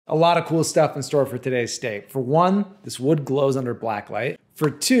A lot of cool stuff in store for today's steak. For one, this wood glows under blacklight. For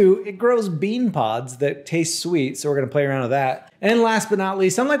two, it grows bean pods that taste sweet, so we're gonna play around with that. And last but not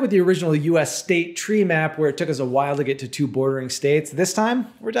least, unlike with the original US state tree map where it took us a while to get to 2 bordering states, this time,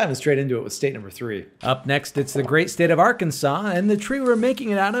 we're diving straight into it with state number 3. Up next, it's the great state of Arkansas, and the tree we're making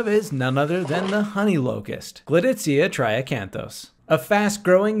it out of is none other than the honey locust, Gladitia triacanthos. A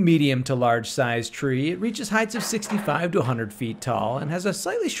fast-growing, medium to large-sized tree, it reaches heights of 65 to 100 feet tall and has a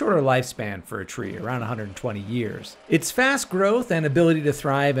slightly shorter lifespan for a tree, around 120 years. Its fast growth and ability to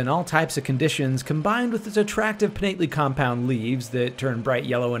thrive in all types of conditions, combined with its attractive pinnately compound leaves that turn bright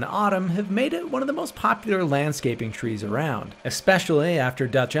yellow in autumn, have made it one of the most popular landscaping trees around, especially after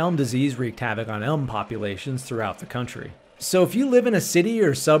Dutch elm disease wreaked havoc on elm populations throughout the country. So if you live in a city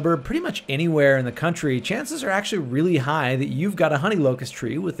or suburb pretty much anywhere in the country, chances are actually really high that you've got a honey locust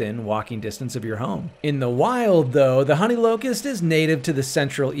tree within walking distance of your home. In the wild, though, the honey locust is native to the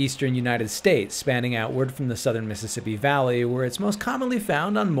central eastern United States, spanning outward from the southern Mississippi Valley, where it's most commonly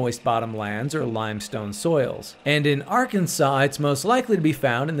found on moist bottom lands or limestone soils. And in Arkansas, it's most likely to be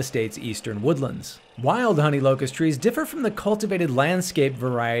found in the state's eastern woodlands. Wild honey locust trees differ from the cultivated landscape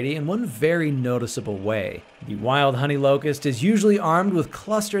variety in one very noticeable way. The wild honey locust is usually armed with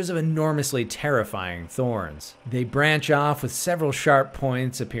clusters of enormously terrifying thorns. They branch off with several sharp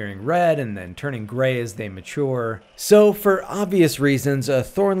points appearing red and then turning gray as they mature. So, for obvious reasons, a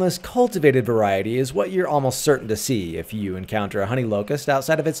thornless cultivated variety is what you're almost certain to see if you encounter a honey locust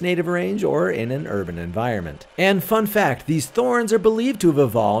outside of its native range or in an urban environment. And fun fact, these thorns are believed to have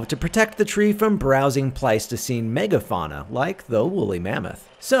evolved to protect the tree from browsing Pleistocene megafauna, like the woolly mammoth.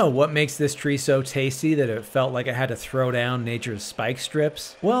 So, what makes this tree so tasty that it felt like it had to throw down nature's spike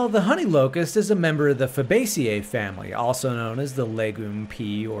strips? Well, the honey locust is a member of the Fabaceae family, also known as the legume,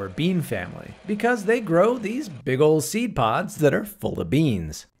 pea, or bean family, because they grow these big old seed pods that are full of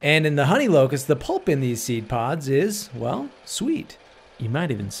beans. And in the honey locust, the pulp in these seed pods is, well, sweet. You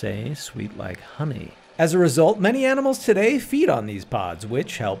might even say sweet like honey. As a result, many animals today feed on these pods,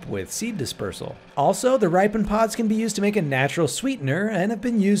 which help with seed dispersal. Also, the ripened pods can be used to make a natural sweetener and have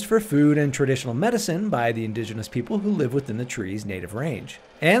been used for food and traditional medicine by the indigenous people who live within the tree's native range.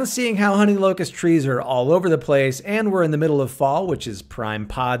 And seeing how honey locust trees are all over the place and we're in the middle of fall, which is prime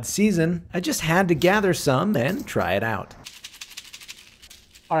pod season, I just had to gather some and try it out.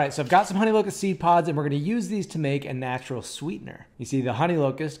 All right, so I've got some honey locust seed pods and we're gonna use these to make a natural sweetener. You see, the honey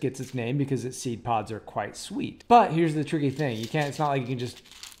locust gets its name because its seed pods are quite sweet. But here's the tricky thing. It's not like you can just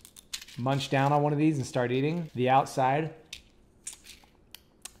munch down on one of these and start eating. The outside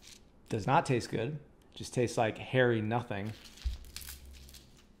does not taste good. It just tastes like hairy nothing.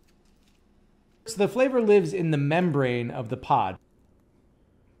 So the flavor lives in the membrane of the pod.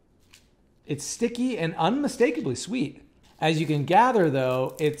 It's sticky and unmistakably sweet. As you can gather,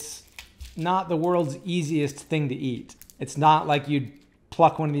 though, it's not the world's easiest thing to eat. It's not like you'd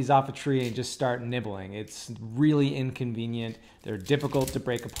pluck one of these off a tree and just start nibbling. It's really inconvenient. They're difficult to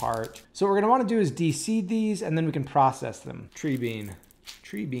break apart. So what we're gonna wanna do is de-seed these and then we can process them. Tree bean,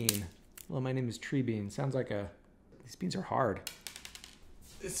 tree bean. Hello, my name is Tree Bean. Sounds like these beans are hard.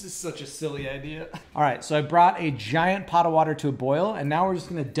 This is such a silly idea. All right, so I brought a giant pot of water to a boil and now we're just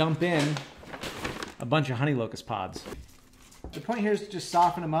gonna dump in a bunch of honey locust pods. The point here is to just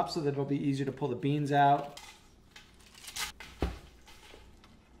soften them up so that it'll be easier to pull the beans out.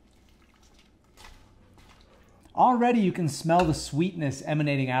 Already you can smell the sweetness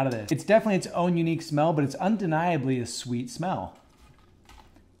emanating out of this. It's definitely its own unique smell, but it's undeniably a sweet smell.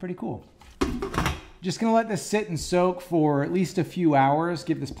 Pretty cool. Just gonna let this sit and soak for at least a few hours,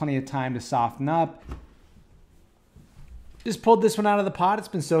 give this plenty of time to soften up. Just pulled this one out of the pot. It's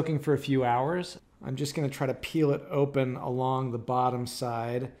been soaking for a few hours. I'm just gonna try to peel it open along the bottom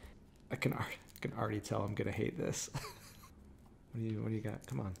side. I can already tell I'm gonna hate this. What do you got?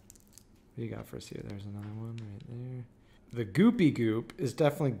 Come on. What do you got for us here? There's another one right there. The goopy goop is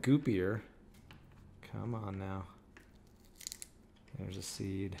definitely goopier. Come on now. There's a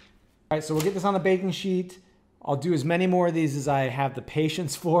seed. All right, so we'll get this on the baking sheet. I'll do as many more of these as I have the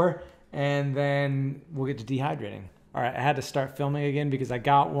patience for, and then we'll get to dehydrating. All right, I had to start filming again because I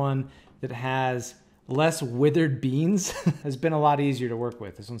got one that has less withered beans. Has been a lot easier to work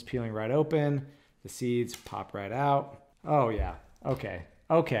with. This one's peeling right open. The seeds pop right out. Oh yeah, okay.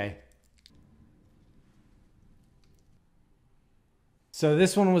 So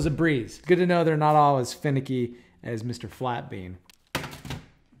this one was a breeze. Good to know they're not all as finicky as Mr. Flat Bean.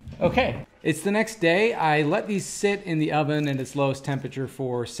 Okay, it's the next day. I let these sit in the oven at its lowest temperature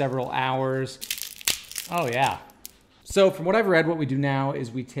for several hours. Oh yeah. So from what I've read, what we do now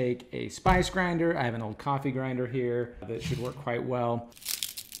is we take a spice grinder. I have an old coffee grinder here that should work quite well.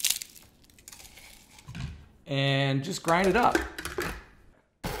 and just grind it up.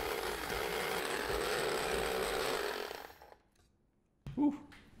 Ooh.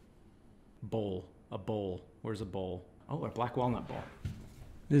 Bowl, a bowl. Where's a bowl? Oh, a black walnut bowl.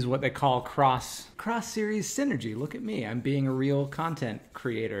 This is what they call cross-series synergy. Look at me, I'm being a real content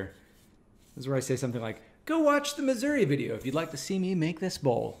creator. This is where I say something like, go watch the Missouri video if you'd like to see me make this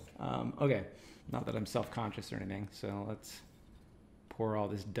bowl. Okay, not that I'm self-conscious or anything, so let's pour all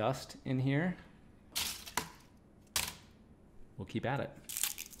this dust in here. We'll keep at it.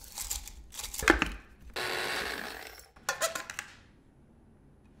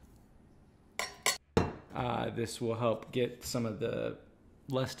 This will help get some of the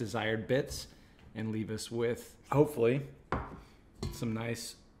less desired bits and leave us with, hopefully, some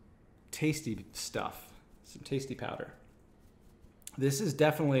nice tasty stuff, some tasty powder. This is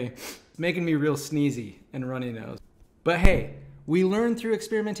definitely making me real sneezy and runny nose. But hey, we learned through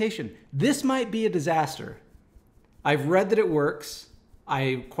experimentation. This might be a disaster. I've read that it works.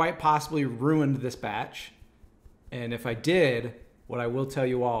 I quite possibly ruined this batch. And if I did, what I will tell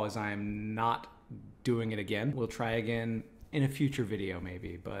you all is I am not doing it again. We'll try again in a future video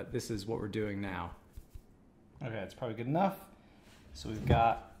maybe, but this is what we're doing now. Okay, it's probably good enough. So we've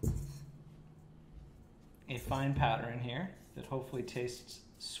got a fine powder in here that hopefully tastes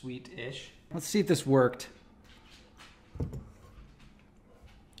sweet-ish. Let's see if this worked.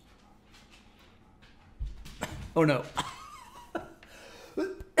 Oh no.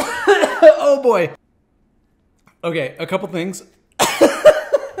 Oh boy. Okay, a couple things.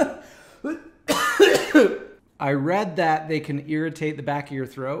 I read that they can irritate the back of your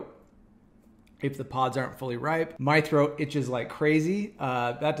throat if the pods aren't fully ripe. My throat itches like crazy.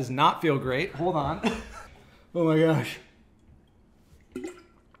 That does not feel great. Hold on. Oh my gosh.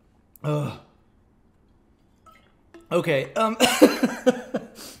 Ugh. Okay.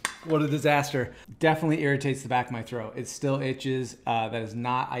 What a disaster. Definitely irritates the back of my throat. It still itches. That is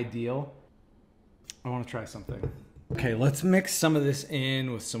not ideal. I want to try something. Okay, let's mix some of this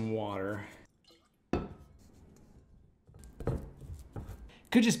in with some water.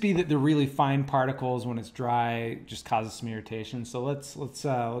 Could just be that the really fine particles when it's dry just causes some irritation. So let's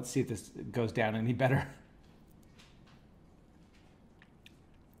see if this goes down any better.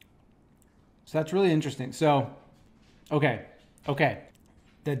 So that's really interesting. So, okay.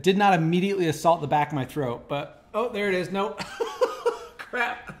 That did not immediately assault the back of my throat, but, oh, there it is. No,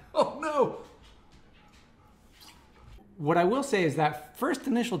 crap. Oh no. What I will say is that first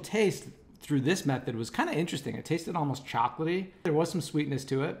initial taste through this method was kind of interesting. It tasted almost chocolatey. There was some sweetness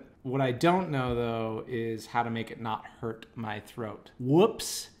to it. What I don't know though is how to make it not hurt my throat.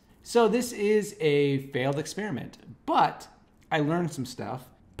 Whoops. So this is a failed experiment, but I learned some stuff.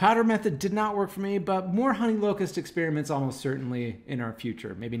 Powder method did not work for me, but more honey locust experiments almost certainly in our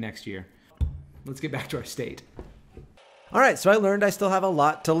future, maybe next year. Let's get back to our state. All right, so I learned I still have a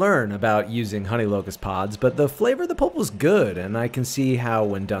lot to learn about using honey locust pods, but the flavor of the pulp was good, and I can see how,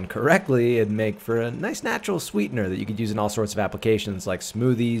 when done correctly, it'd make for a nice natural sweetener that you could use in all sorts of applications like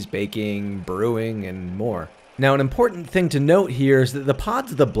smoothies, baking, brewing, and more. Now, an important thing to note here is that the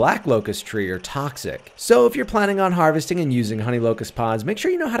pods of the black locust tree are toxic. So if you're planning on harvesting and using honey locust pods, make sure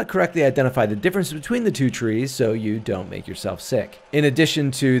you know how to correctly identify the difference between the two trees so you don't make yourself sick. In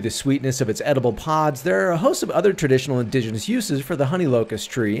addition to the sweetness of its edible pods, there are a host of other traditional indigenous uses for the honey locust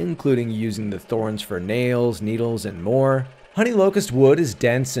tree, including using the thorns for nails, needles, and more. Honey locust wood is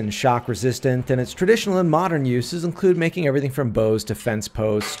dense and shock resistant, and its traditional and modern uses include making everything from bows to fence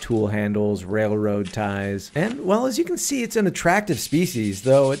posts, tool handles, railroad ties. And, well, as you can see, it's an attractive species,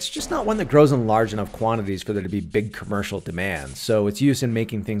 though it's just not one that grows in large enough quantities for there to be big commercial demand, so its use in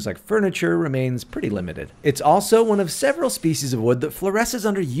making things like furniture remains pretty limited. It's also one of several species of wood that fluoresces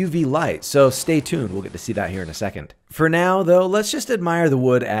under UV light, so stay tuned, we'll get to see that here in a second. For now, though, let's just admire the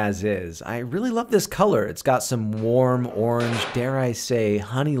wood as is. I really love this color. It's got some warm orange, dare I say,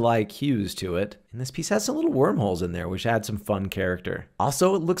 honey-like hues to it. And this piece has some little wormholes in there, which add some fun character.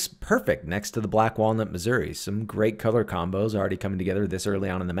 Also, it looks perfect next to the black walnut Missouri. Some great color combos already coming together this early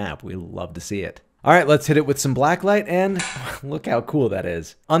on in the map. We love to see it. All right, let's hit it with some blacklight, and look how cool that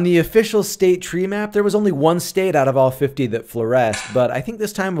is. On the official state tree map, there was only one state out of all 50 that fluoresced, but I think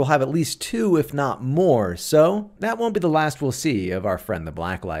this time we'll have at least 2, if not more, so that won't be the last we'll see of our friend the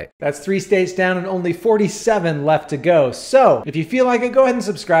blacklight. That's 3 states down and only 47 left to go. So if you feel like it, go ahead and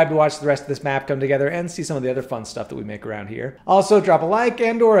subscribe to watch the rest of this map come together and see some of the other fun stuff that we make around here. Also, drop a like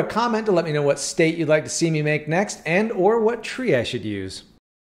and or a comment to let me know what state you'd like to see me make next and or what tree I should use.